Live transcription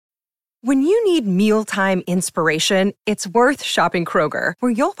When you need mealtime inspiration, it's worth shopping Kroger,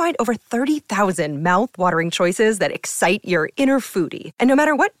 where you'll find over 30,000 mouth-watering choices that excite your inner foodie. And no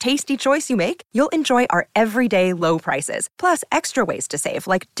matter what tasty choice you make, you'll enjoy our everyday low prices, plus extra ways to save,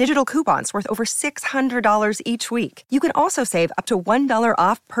 like digital coupons worth over $600 each week. You can also save up to $1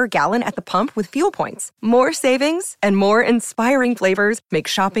 off per gallon at the pump with fuel points. More savings and more inspiring flavors make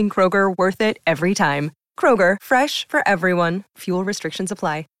shopping Kroger worth it every time. Kroger, fresh for everyone. Fuel restrictions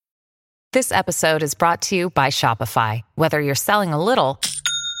apply. This episode is brought to you by Shopify. Whether you're selling a little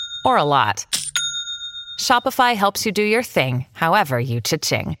or a lot, Shopify helps you do your thing, however you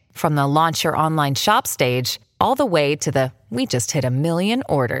cha-ching. From the launch your online shop stage, all the way to the we just hit 1 million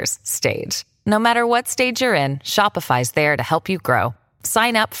orders stage. No matter what stage you're in, Shopify's there to help you grow.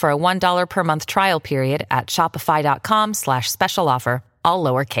 Sign up for a $1 per month trial period at shopify.com/special offer, all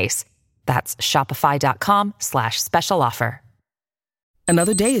lowercase. That's shopify.com/special offer.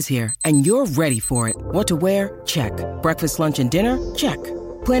 Another day is here, and you're ready for it. What to wear? Check. Breakfast, lunch, and dinner? Check.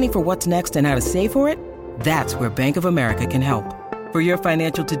 Planning for what's next and how to save for it? That's where Bank of America can help. For your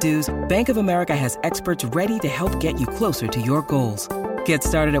financial to-dos, Bank of America has experts ready to help get you closer to your goals. Get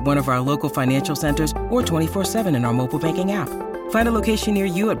started at one of our local financial centers or 24/7 in our mobile banking app. Find a location near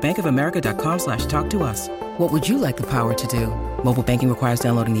you at bankofamerica.com/talktous. What would you like the power to do? Mobile banking requires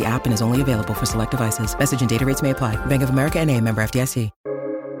downloading the app and is only available for select devices. Message and data rates may apply. Bank of America N.A., member FDIC.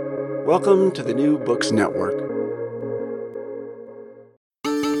 Welcome to the New Books Network.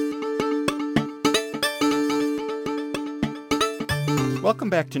 Welcome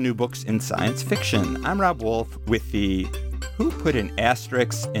back to New Books in Science Fiction. I'm Rob Wolf with the Who Put an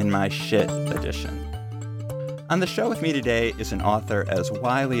Asterisk in My Shit edition. On the show with me today is an author as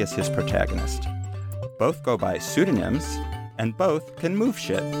wily as his protagonist. Both go by pseudonyms, and both can move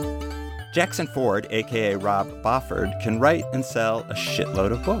shit. Jackson Ford, a.k.a. Rob Bofford, can write and sell a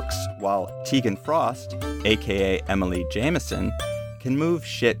shitload of books, while Tegan Frost, a.k.a. Emily Jameson, can move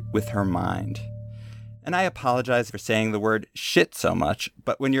shit with her mind. And I apologize for saying the word shit so much,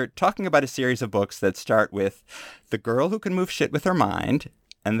 but when you're talking about a series of books that start with the girl who can move shit with her mind,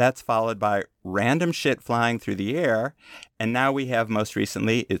 and that's followed by random shit flying through the air, and now we have most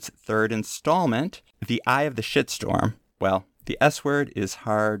recently its third installment, The Eye of the Shitstorm, well, the S word is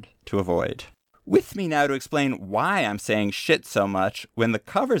hard to avoid. With me now to explain why I'm saying shit so much when the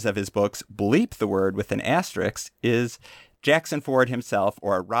covers of his books bleep the word with an asterisk is Jackson Ford himself,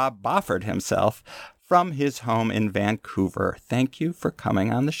 or Rob Bofford himself, from his home in Vancouver. Thank you for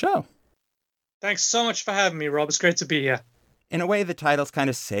coming on the show. Thanks so much for having me, Rob. It's great to be here. In a way, the titles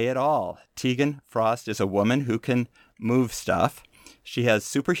kind of say it all. Tegan Frost is a woman who can move stuff. She has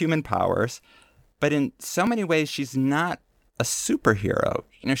superhuman powers, but in so many ways, she's not a superhero.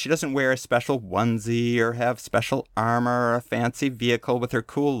 You know, she doesn't wear a special onesie or have special armor or a fancy vehicle with her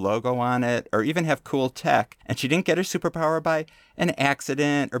cool logo on it or even have cool tech. And she didn't get her superpower by an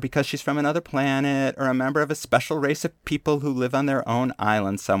accident or because she's from another planet or a member of a special race of people who live on their own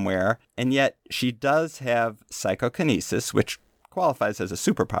island somewhere. And yet she does have psychokinesis, which qualifies as a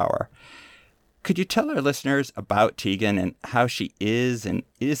superpower. Could you tell our listeners about Tegan and how she is and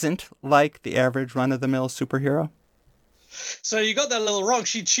isn't like the average run-of-the-mill superhero? So you got that a little wrong.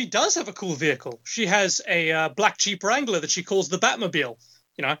 She does have a cool vehicle. She has a black Jeep Wrangler that she calls the Batmobile.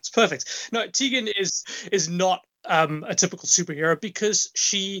 You know, it's perfect. No, Tegan is not a typical superhero because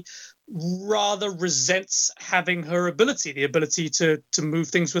she rather resents having her ability, the ability to move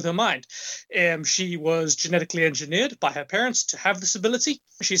things with her mind. She was genetically engineered by her parents to have this ability.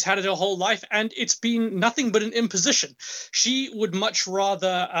 She's had it her whole life, and it's been nothing but an imposition. She would much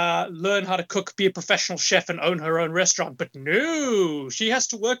rather learn how to cook, be a professional chef, and own her own restaurant. But no, she has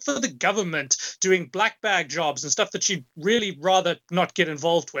to work for the government, doing black bag jobs and stuff that she'd really rather not get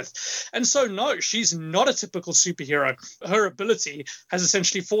involved with. And so, no, she's not a typical superhero. Her ability has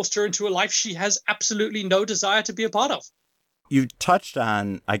essentially forced her into a life she has absolutely no desire to be a part of. You touched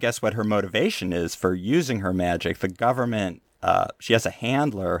on, I guess, what her motivation is for using her magic. The government, she has a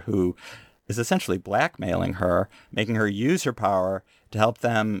handler who is essentially blackmailing her, making her use her power to help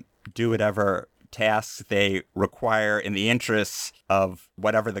them do whatever tasks they require in the interests of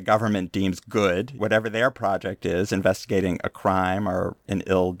whatever the government deems good, whatever their project is, investigating a crime or an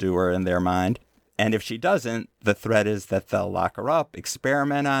ill doer in their mind. And if she doesn't, the threat is that they'll lock her up,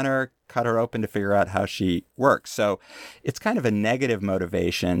 experiment on her, cut her open to figure out how she works. So it's kind of a negative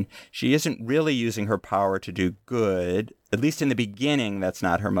motivation. She isn't really using her power to do good. At least in the beginning, that's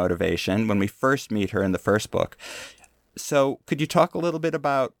not her motivation when we first meet her in the first book. So could you talk a little bit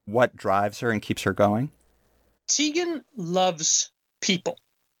about what drives her and keeps her going? Tegan loves people.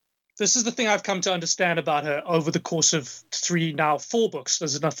 this is the thing I've come to understand about her over the course of 4 books.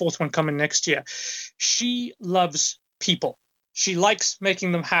 There's a 4th one coming next year. She loves people. She likes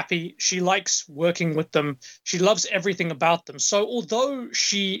making them happy. She likes working with them. She loves everything about them. So although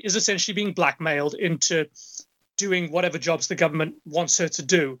she is essentially being blackmailed into doing whatever jobs the government wants her to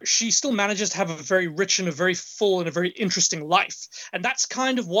do, she still manages to have a very rich and a very full and a very interesting life. And that's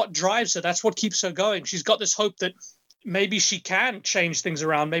kind of what drives her. That's what keeps her going. She's got this hope that maybe she can change things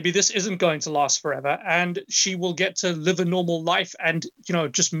around. Maybe this isn't going to last forever, and she will get to live a normal life and,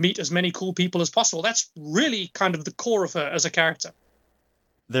 just meet as many cool people as possible. That's really kind of the core of her as a character.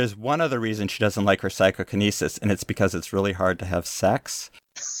 There's one other reason she doesn't like her psychokinesis, and it's because it's really hard to have sex.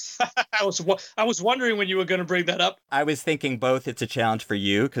 I was wondering when you were going to bring that up. I was thinking both it's a challenge for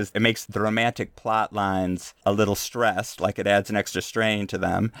you because it makes the romantic plot lines a little stressed, like it adds an extra strain to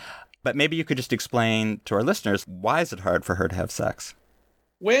them. But maybe you could just explain to our listeners, why is it hard for her to have sex?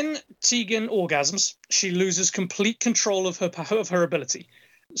 When Tegan orgasms, she loses complete control of her ability.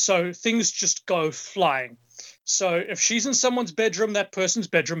 So things just go flying. So if she's in someone's bedroom, that person's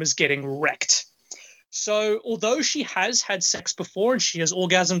bedroom is getting wrecked. So although she has had sex before and she has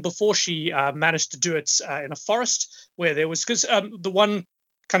orgasmed before, she managed to do it in a forest where there was, because the one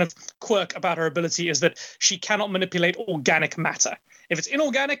kind of quirk about her ability is that she cannot manipulate organic matter. If it's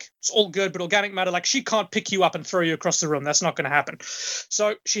inorganic, it's all good, but organic matter, like she can't pick you up and throw you across the room. That's not going to happen.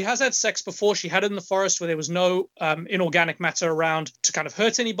 So she has had sex before. She had it in the forest where there was no inorganic matter around to kind of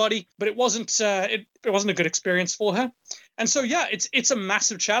hurt anybody, but it wasn't it wasn't a good experience for her. And so, yeah, it's a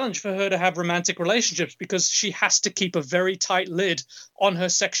massive challenge for her to have romantic relationships because she has to keep a very tight lid on her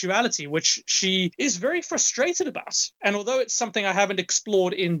sexuality, which she is very frustrated about. And although it's something I haven't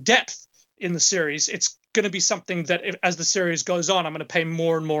explored in depth in the series, it's going to be something that as the series goes on, I'm going to pay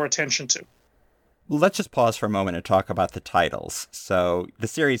more and more attention to. Let's just pause for a moment and talk about the titles. So the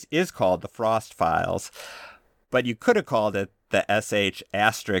series is called The Frost Files, but you could have called it the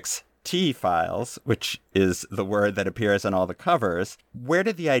SH*T Files, which is the word that appears on all the covers. Where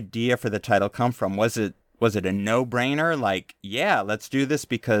did the idea for the title come from? Was it a no-brainer? Like, yeah, let's do this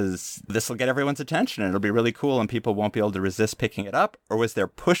because this will get everyone's attention and it'll be really cool and people won't be able to resist picking it up? Or was there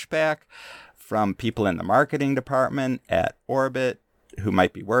pushback from people in the marketing department at Orbit who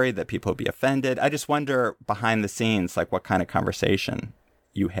might be worried that people would be offended? I just wonder behind the scenes, like what kind of conversation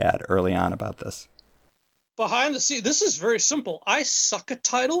you had early on about this. Behind the scenes, this is very simple. I suck at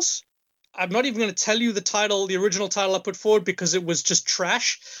titles. I'm not even going to tell you the original title I put forward because it was just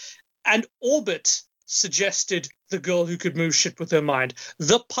trash. And Orbit suggested The Girl Who Could Move Shit With Her Mind.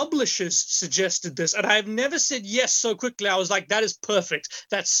 The publishers suggested this, and I have never said yes so quickly. I was like, that is perfect.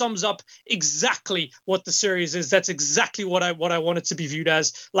 That sums up exactly what the series is. That's exactly what I want it to be viewed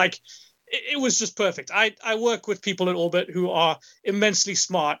as. Like, it was just perfect. I work with people at Orbit who are immensely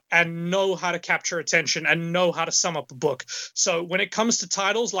smart and know how to capture attention and know how to sum up a book. So when it comes to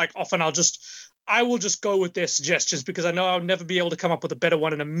titles, like often I will just go with their suggestions because I know I'll never be able to come up with a better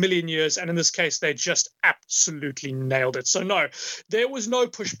one in a million years. And in this case, they just absolutely nailed it. So no, there was no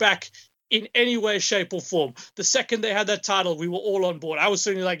pushback in any way, shape, or form. The second they had that title, we were all on board. I was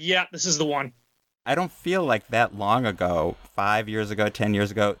certainly like, yeah, this is the one. I don't feel like that long ago, 5 years ago, 10 years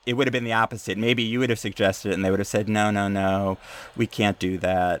ago, it would have been the opposite. Maybe you would have suggested it and they would have said, no, we can't do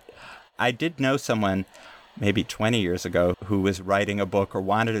that. I did know someone maybe 20 years ago who was writing a book or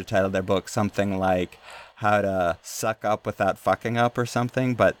wanted to title their book something like How to Suck Up Without Fucking Up or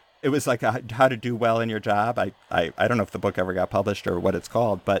something, but it was like how to do well in your job. I don't know if the book ever got published or what it's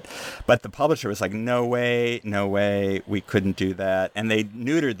called, but the publisher was like, no way, we couldn't do that. And they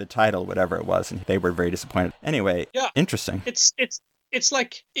neutered the title, whatever it was, and they were very disappointed. Anyway, yeah, interesting. It's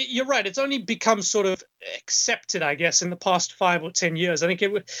like, you're right. It's only become sort of accepted, I guess, in the past 5 or 10 years. I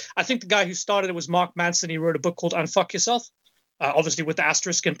think the guy who started it was Mark Manson. He wrote a book called Unfuck Yourself, obviously with the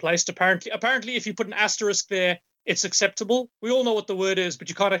asterisk in place. Apparently, if you put an asterisk there, it's acceptable. We all know what the word is, but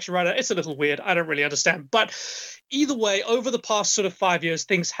you can't actually write it. It's a little weird. I don't really understand. But either way, over the past sort of 5 years,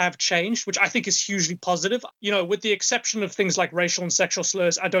 things have changed, which I think is hugely positive. You know, with the exception of things like racial and sexual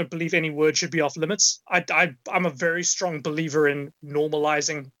slurs, I don't believe any word should be off limits. I'm a very strong believer in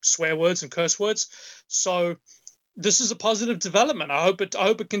normalizing swear words and curse words. So this is a positive development. I hope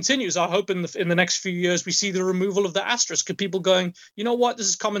it continues. I hope in the next few years we see the removal of the asterisk. People going, you know what? This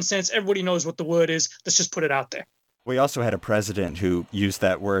is common sense. Everybody knows what the word is. Let's just put it out there. We also had a president who used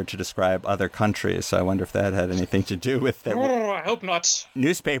that word to describe other countries, so I wonder if that had anything to do with that. Oh, I hope not.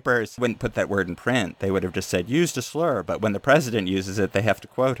 Newspapers wouldn't put that word in print. They would have just said, used a slur, but when the president uses it, they have to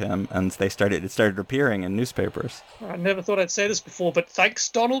quote him, and it started appearing in newspapers. I never thought I'd say this before, but thanks,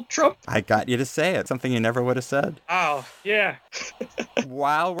 Donald Trump. I got you to say it, something you never would have said. Wow, yeah.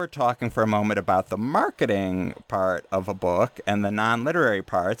 While we're talking for a moment about the marketing part of a book and the non-literary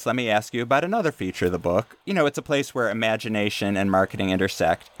parts, let me ask you about another feature of the book. You know, it's a place where imagination and marketing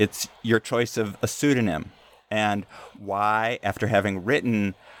intersect. It's your choice of a pseudonym, and why, after having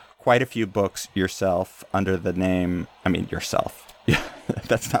written quite a few books yourself under the name, yourself. Yeah,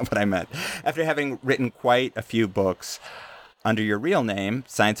 that's not what I meant. After having written quite a few books under your real name,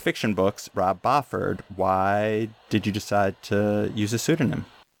 science fiction books, Rob Bofford, why did you decide to use a pseudonym?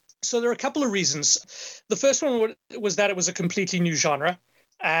 So there are a couple of reasons. The first one was that it was a completely new genre.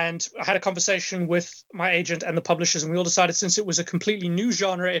 And I had a conversation with my agent and the publishers, and we all decided since it was a completely new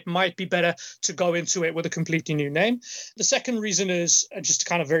genre, it might be better to go into it with a completely new name. The second reason is just a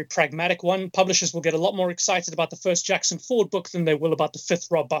kind of very pragmatic one. Publishers will get a lot more excited about the first Jackson Ford book than they will about the fifth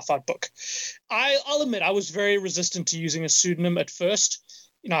Rob Bofford book. I'll admit I was very resistant to using a pseudonym at first.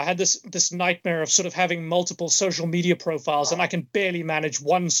 You know, I had this nightmare of sort of having multiple social media profiles, and I can barely manage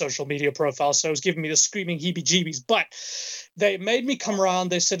one social media profile, so it was giving me the screaming heebie-jeebies. But they made me come around.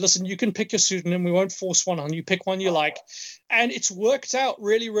 They said, listen, you can pick your pseudonym. We won't force one on you. Pick one you like. And it's worked out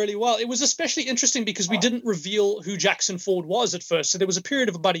really, really well. It was especially interesting because we didn't reveal who Jackson Ford was at first. So there was a period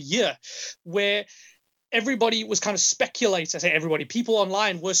of about a year where everybody was kind of speculating. I say everybody, people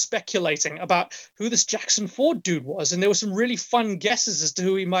online were speculating about who this Jackson Ford dude was. And there were some really fun guesses as to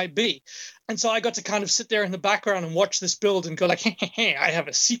who he might be. And so I got to kind of sit there in the background and watch this build and go like, hey, I have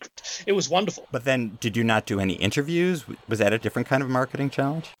a secret. It was wonderful. But then did you not do any interviews? Was that a different kind of marketing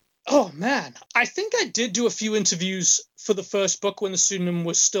challenge? Oh, man. I think I did do a few interviews for the first book when the pseudonym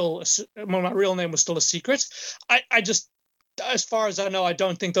was still, when my real name was still a secret. I just, as far as I know, I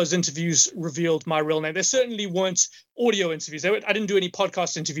don't think those interviews revealed my real name. There certainly weren't audio interviews. I didn't do any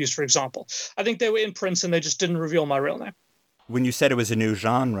podcast interviews, for example. I think they were in print and they just didn't reveal my real name. When you said it was a new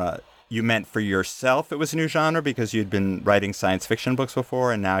genre, you meant for yourself it was a new genre because you'd been writing science fiction books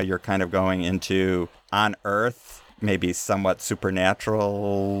before and now you're kind of going into on Earth, maybe somewhat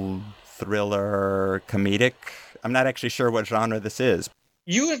supernatural, thriller, comedic? I'm not actually sure what genre this is.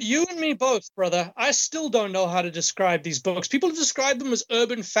 You and me both, brother. I still don't know how to describe these books. People have described them as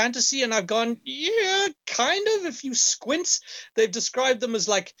urban fantasy, and I've gone, yeah, kind of. If you squint, they've described them as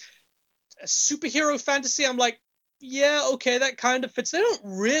like a superhero fantasy. I'm like, yeah, okay, that kind of fits. They don't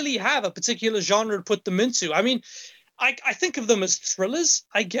really have a particular genre to put them into. I mean, I think of them as thrillers,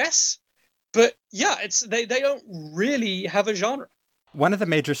 I guess. But yeah, they don't really have a genre. One of the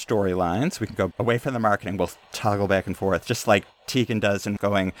major storylines, we can go away from the marketing, we'll toggle back and forth, just like Tegan does in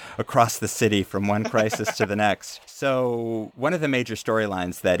going across the city from one crisis to the next. So one of the major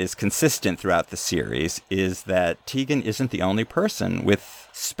storylines that is consistent throughout the series is that Tegan isn't the only person with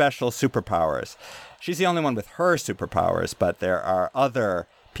special superpowers. She's the only one with her superpowers, but there are other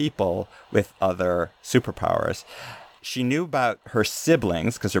people with other superpowers. She knew about her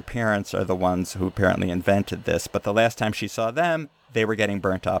siblings because her parents are the ones who apparently invented this, but the last time she saw them, they were getting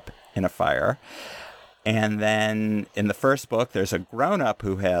burnt up in a fire. And then in the first book, there's a grown-up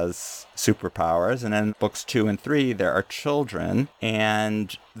who has superpowers. And in books 2 and 3, there are children.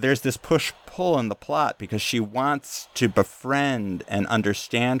 And there's this push-pull in the plot because she wants to befriend and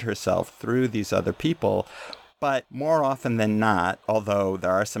understand herself through these other people. But more often than not, although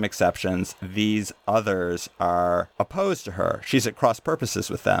there are some exceptions, these others are opposed to her. She's at cross purposes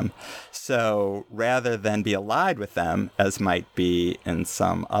with them. So rather than be allied with them, as might be in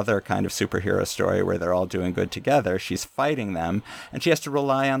some other kind of superhero story where they're all doing good together, she's fighting them. And she has to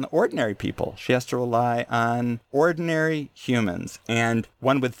rely on the ordinary people. She has to rely on ordinary humans. And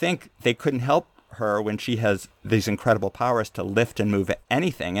one would think they couldn't help her when she has these incredible powers to lift and move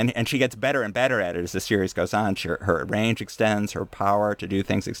anything. And she gets better and better at it as the series goes on. Her range extends, her power to do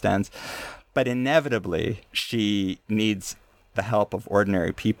things extends. But inevitably, she needs the help of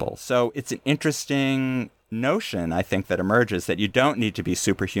ordinary people. So it's an interesting notion, I think, that emerges that you don't need to be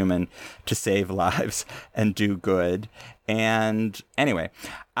superhuman to save lives and do good. And anyway,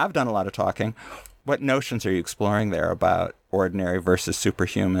 I've done a lot of talking. What notions are you exploring there about ordinary versus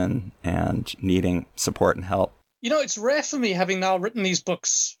superhuman and needing support and help? You know, it's rare for me, having now written these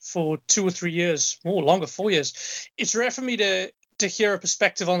books for 2 or 3 years, or longer, 4 years. It's rare for me to hear a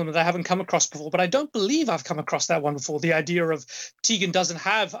perspective on them that I haven't come across before, but I don't believe I've come across that one before. The idea of Tegan doesn't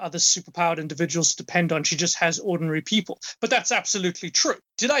have other superpowered individuals to depend on. She just has ordinary people. But that's absolutely true.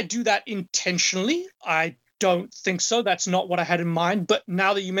 Did I do that intentionally? I don't think so. That's not what I had in mind. But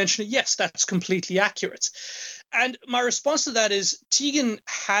now that you mention it, yes, that's completely accurate. And my response to that is Tegan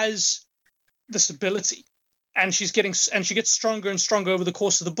has this ability, and she gets stronger and stronger over the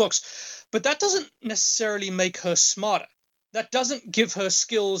course of the books. But that doesn't necessarily make her smarter. That doesn't give her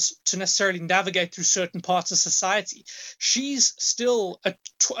skills to necessarily navigate through certain parts of society. She's still a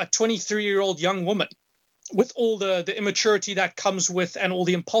 23-year-old young woman with all the immaturity that comes with and all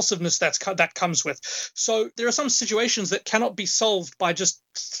the impulsiveness that comes with. So there are some situations that cannot be solved by just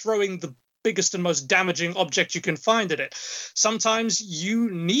throwing the biggest and most damaging object you can find at it. Sometimes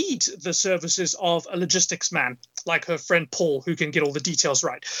you need the services of a logistics man, like her friend Paul, who can get all the details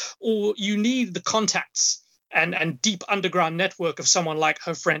right. Or you need the contacts and deep underground network of someone like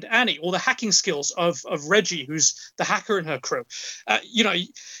her friend Annie, or the hacking skills of Reggie, who's the hacker in her crew.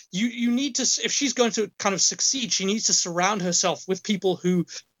 You need to, if she's going to kind of succeed, she needs to surround herself with people who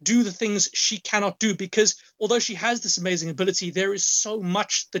do the things she cannot do, because although she has this amazing ability, there is so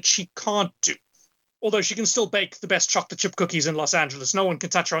much that she can't do. Although she can still bake the best chocolate chip cookies in Los Angeles. No one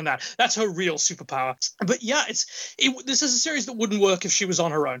can touch her on that. That's her real superpower. But yeah, this is a series that wouldn't work if she was on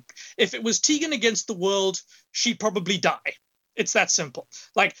her own. If it was Tegan against the world, she'd probably die. It's that simple.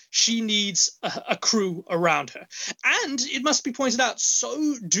 Like, she needs a crew around her. And it must be pointed out,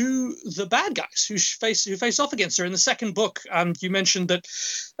 so do the bad guys who face off against her. In the second book, you mentioned that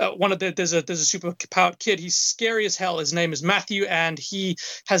there's a super-powered kid. He's scary as hell. His name is Matthew, and he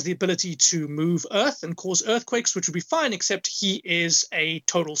has the ability to move Earth and cause earthquakes, which would be fine, except he is a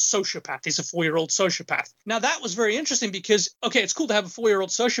total sociopath. He's a 4-year-old sociopath. Now, that was very interesting because, okay, it's cool to have a 4-year-old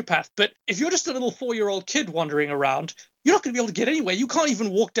sociopath, but if you're just a little 4-year-old kid wandering around, you're not going to be able to get anywhere. You can't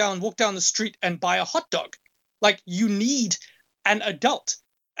even walk down the street and buy a hot dog. Like, you need an adult.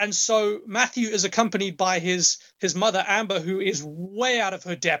 And so Matthew is accompanied by his mother, Amber, who is way out of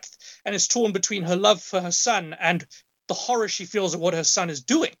her depth and is torn between her love for her son and the horror she feels at what her son is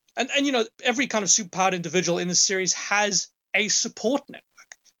doing. And every kind of superpowered individual in the series has a support network.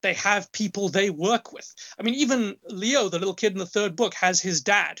 They have people they work with. I mean, even Leo, the little kid in the third book, has his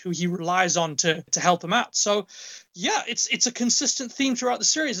dad who he relies on to help him out. So, yeah, it's a consistent theme throughout the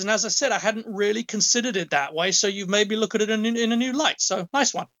series. And as I said, I hadn't really considered it that way. So you've made me look at it in a new light. So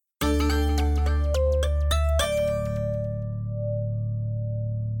nice one.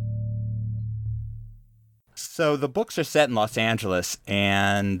 So the books are set in Los Angeles,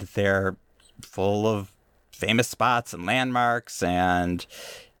 and they're full of famous spots and landmarks, and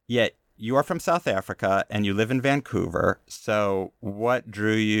yet you are from South Africa and you live in Vancouver. So what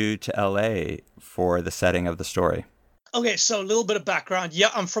drew you to LA for the setting of the story? Okay, so a little bit of background. Yeah,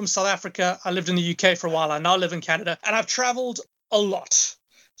 I'm from South Africa. I lived in the UK for a while. I now live in Canada, and I've traveled a lot.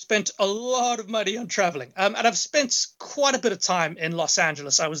 Spent a lot of money on traveling. And I've spent quite a bit of time in Los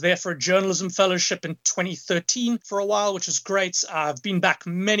Angeles. I was there for a journalism fellowship in 2013 for a while, which was great. I've been back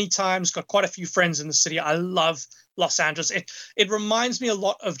many times, got quite a few friends in the city. I love Los Angeles. It reminds me a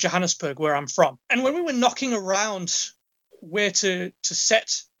lot of Johannesburg, where I'm from. And when we were knocking around where to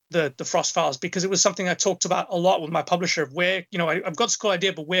set the Frost Files, because it was something I talked about a lot with my publisher of where, I've got this cool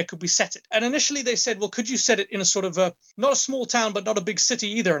idea, but where could we set it? And initially they said, well, could you set it in a sort of not a small town, but not a big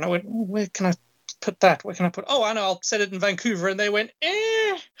city either? And I went, where can I put that? Where can I put? Oh, I know, I'll set it in Vancouver. And they went,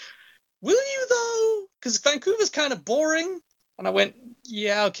 will you though? Because Vancouver's kind of boring. And I went,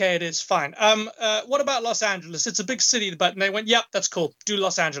 yeah, okay, it is fine. What about Los Angeles? It's a big city, but and they went, yep, that's cool. Do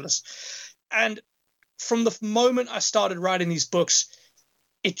Los Angeles. And from the moment I started writing these books,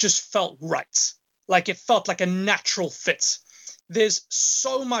 it just felt right. Like, it felt like a natural fit. There's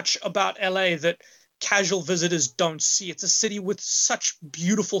so much about LA that casual visitors don't see. It's a city with such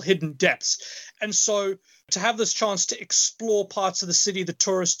beautiful hidden depths. And so to have this chance to explore parts of the city that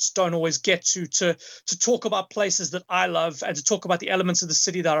tourists don't always get to talk about places that I love and to talk about the elements of the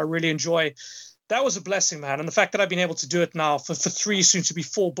city that I really enjoy, that was a blessing, man. And the fact that I've been able to do it now for 3, soon to be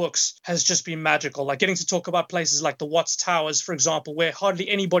 4 books has just been magical. Like, getting to talk about places like the Watts Towers, for example, where hardly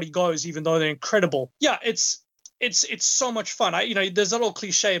anybody goes, even though they're incredible. Yeah, it's so much fun. There's that old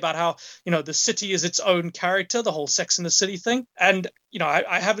cliche about how, the city is its own character, the whole Sex and the City thing. And,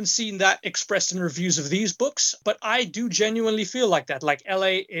 I haven't seen that expressed in reviews of these books, but I do genuinely feel like that. Like,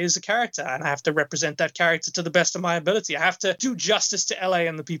 LA is a character, and I have to represent that character to the best of my ability. I have to do justice to LA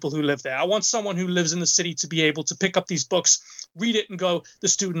and the people who live there. I want someone who lives in the city to be able to pick up these books, read it, and go,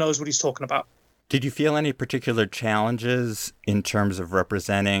 this dude knows what he's talking about. Did you feel any particular challenges in terms of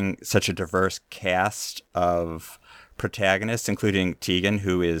representing such a diverse cast of protagonists, including Tegan,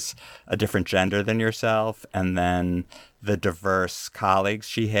 who is a different gender than yourself, and then the diverse colleagues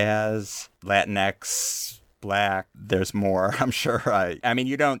she has, Latinx, Black, there's more, I'm sure. I mean,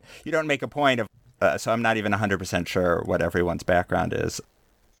 you don't make a point of so I'm not even 100% sure what everyone's background is.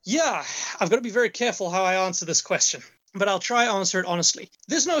 Yeah, I've got to be very careful how I answer this question, but I'll try to answer it honestly.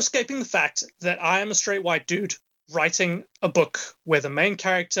 There's no escaping the fact that I am a straight white dude writing a book where the main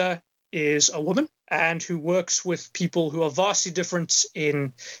character is a woman and who works with people who are vastly different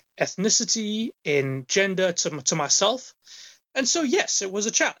in ethnicity, in gender to myself. And so, yes, it was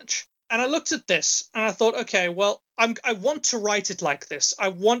a challenge. And I looked at this and I thought, okay, well, I want to write it like this. I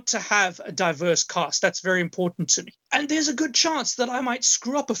want to have a diverse cast. That's very important to me. And there's a good chance that I might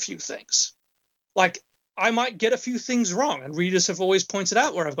screw up a few things. Like, I might get a few things wrong, and readers have always pointed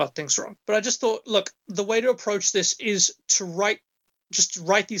out where I've got things wrong. But I just thought, look, the way to approach this is to write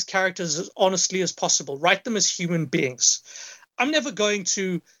these characters as honestly as possible. Write them as human beings. I'm never going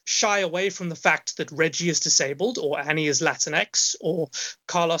to shy away from the fact that Reggie is disabled, or Annie is Latinx, or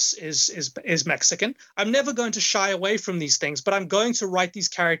Carlos is Mexican. I'm never going to shy away from these things, but I'm going to write these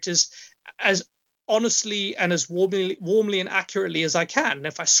characters as honestly and as warmly and accurately as I can. And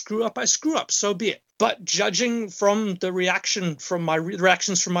if I screw up, I screw up. So be it. But judging from the reactions from my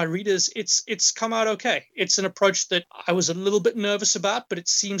readers, it's come out okay. It's an approach that I was a little bit nervous about, but it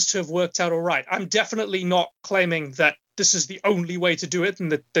seems to have worked out all right. I'm definitely not claiming that this is the only way to do it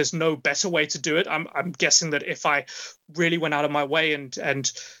and that there's no better way to do it. I'm guessing that if I really went out of my way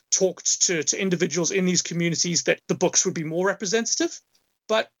and talked to individuals in these communities, that the books would be more representative.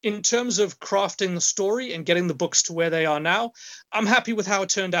 But in terms of crafting the story and getting the books to where they are now, I'm happy with how it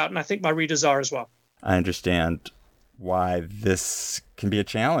turned out, and I think my readers are as well. I understand why this can be a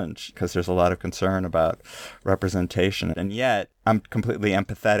challenge, because there's a lot of concern about representation. And yet, I'm completely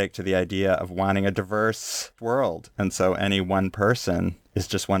empathetic to the idea of wanting a diverse world. And so any one person is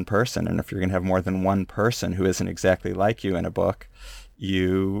just one person. And if you're going to have more than one person who isn't exactly like you in a book,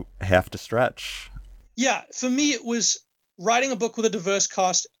 you have to stretch. Yeah, for me, it was writing a book with a diverse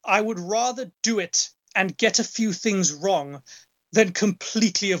cast. I would rather do it and get a few things wrong than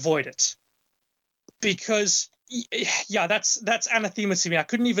completely avoid it. Because, yeah, that's anathema to me. I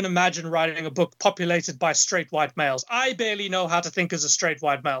couldn't even imagine writing a book populated by straight white males. I barely know how to think as a straight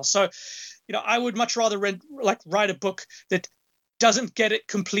white male. So, I would much rather write a book that doesn't get it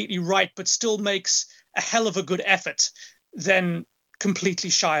completely right, but still makes a hell of a good effort than completely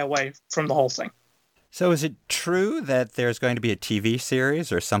shy away from the whole thing. So is it true that there's going to be a TV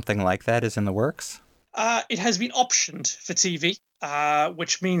series or something like that is in the works? It has been optioned for TV,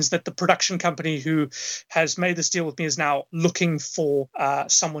 which means that the production company who has made this deal with me is now looking for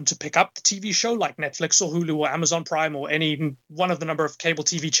someone to pick up the TV show, like Netflix or Hulu or Amazon Prime or any one of the number of cable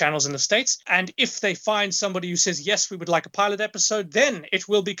TV channels in the States. And if they find somebody who says, yes, we would like a pilot episode, then it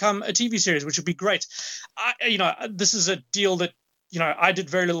will become a TV series, which would be great. This is a deal that I did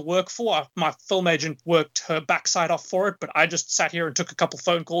very little work for. My film agent worked her backside off for it, but I just sat here and took a couple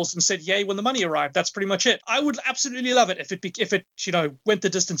phone calls and said, yay, when the money arrived. That's pretty much it. I would absolutely love it if it went the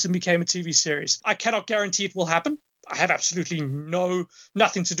distance and became a TV series. I cannot guarantee it will happen. I have absolutely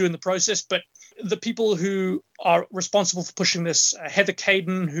nothing to do in the process, but the people who are responsible for pushing this, Heather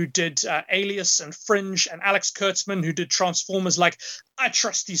Caden, who did Alias and Fringe, and Alex Kurtzman, who did Transformers, I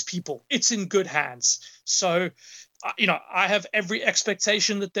trust these people. It's in good hands. So, I have every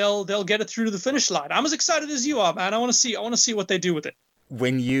expectation that they'll get it through to the finish line. I'm as excited as you are, man. I want to see what they do with it.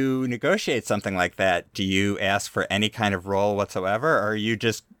 When you negotiate something like that, do you ask for any kind of role whatsoever, or are you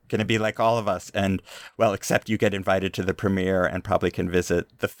just going to be like all of us and, well, except you get invited to the premiere and probably can visit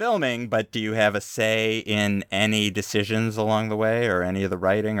the filming, but do you have a say in any decisions along the way or any of the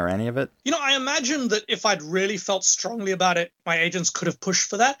writing or any of it? I imagine that if I'd really felt strongly about it, my agents could have pushed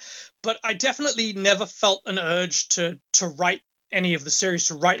for that, but I definitely never felt an urge to write any of the series,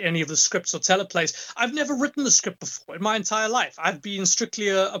 to write any of the scripts or teleplays. I've never written the script before in my entire life. I've been strictly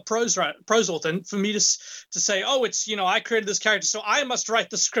a prose author. And for me to say, oh, it's, I created this character, so I must write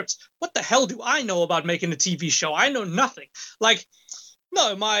the scripts. What the hell do I know about making a TV show? I know nothing.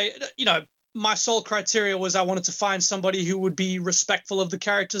 No, my sole criteria was I wanted to find somebody who would be respectful of the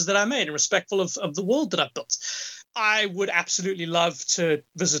characters that I made and respectful of the world that I've built. I would absolutely love to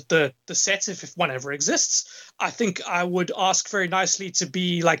visit the set if one ever exists. I think I would ask very nicely to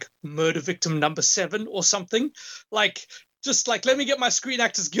be murder victim number 7 or something. Let me get my Screen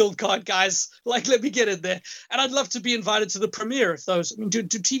Actors Guild card, guys. Let me get in there. And I'd love to be invited to the premiere if those. Do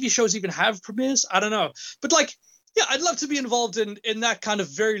TV shows even have premieres? I don't know. But I'd love to be involved in that kind of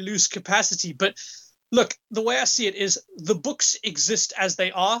very loose capacity. But look, the way I see it is the books exist as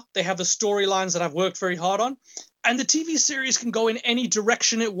they are. They have the storylines that I've worked very hard on. And the TV series can go in any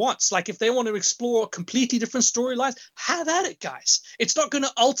direction it wants. If they want to explore completely different storylines, have at it, guys. It's not going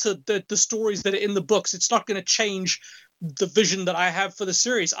to alter the stories that are in the books. It's not going to change the vision that I have for the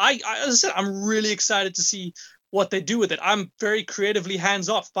series. As I said, I'm really excited to see what they do with it. I'm very creatively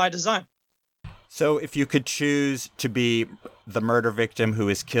hands-off by design. So if you could choose to be the murder victim who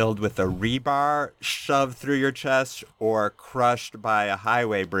is killed with a rebar shoved through your chest or crushed by a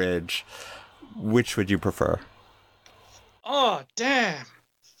highway bridge, which would you prefer? Oh, damn.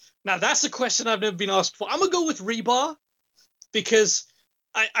 Now, that's a question I've never been asked before. I'm going to go with rebar because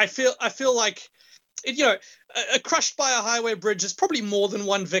I feel like, crushed by a highway bridge is probably more than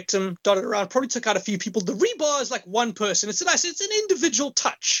one victim dotted around, probably took out a few people. The rebar is like one person. It's an individual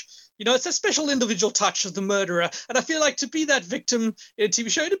touch. It's a special individual touch of the murderer. And I feel like to be that victim in a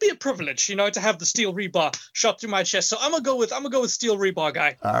TV show, it'd be a privilege, to have the steel rebar shot through my chest. So I'm gonna go with steel rebar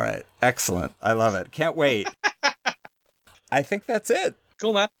guy. All right. Excellent. I love it. Can't wait. I think that's it.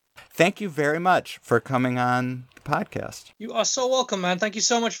 Cool, man. Thank you very much for coming on the podcast. You are so welcome, man. Thank you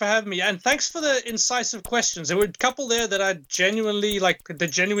so much for having me. And thanks for the incisive questions. There were a couple there that I genuinely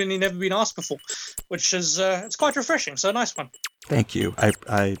never been asked before, which is it's quite refreshing. So nice one. Thank you.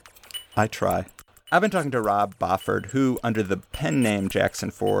 I try. I've been talking to Rob Bofford, who, under the pen name Jackson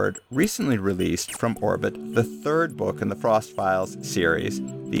Ford, recently released from Orbit the third book in the Frost Files series,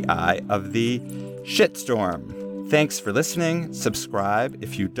 The Eye of the Shitstorm. Thanks for listening. Subscribe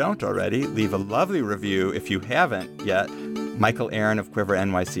if you don't already. Leave a lovely review if you haven't yet. Michael Aaron of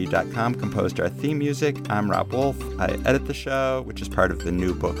QuiverNYC.com composed our theme music. I'm Rob Wolf. I edit the show, which is part of the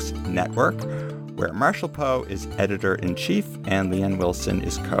New Books Network, where Marshall Poe is editor-in-chief and Leanne Wilson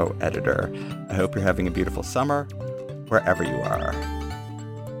is co-editor. I hope you're having a beautiful summer, wherever you are.